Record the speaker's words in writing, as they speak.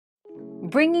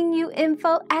bringing you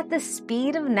info at the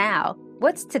speed of now.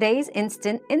 What's today's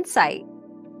instant insight?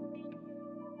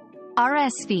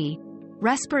 RSV,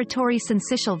 respiratory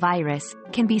syncytial virus,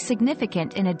 can be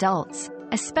significant in adults,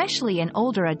 especially in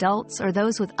older adults or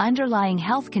those with underlying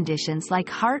health conditions like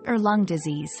heart or lung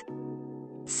disease.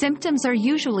 Symptoms are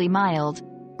usually mild,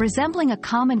 resembling a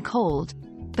common cold,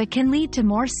 but can lead to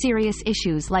more serious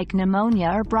issues like pneumonia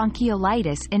or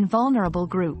bronchiolitis in vulnerable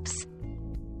groups.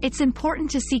 It's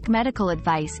important to seek medical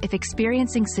advice if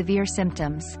experiencing severe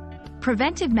symptoms.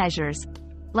 Preventive measures,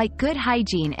 like good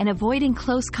hygiene and avoiding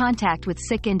close contact with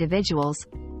sick individuals,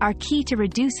 are key to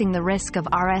reducing the risk of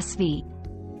RSV.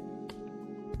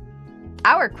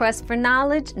 Our quest for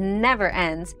knowledge never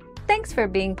ends. Thanks for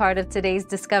being part of today's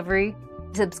discovery.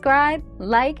 Subscribe,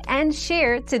 like, and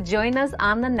share to join us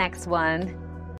on the next one.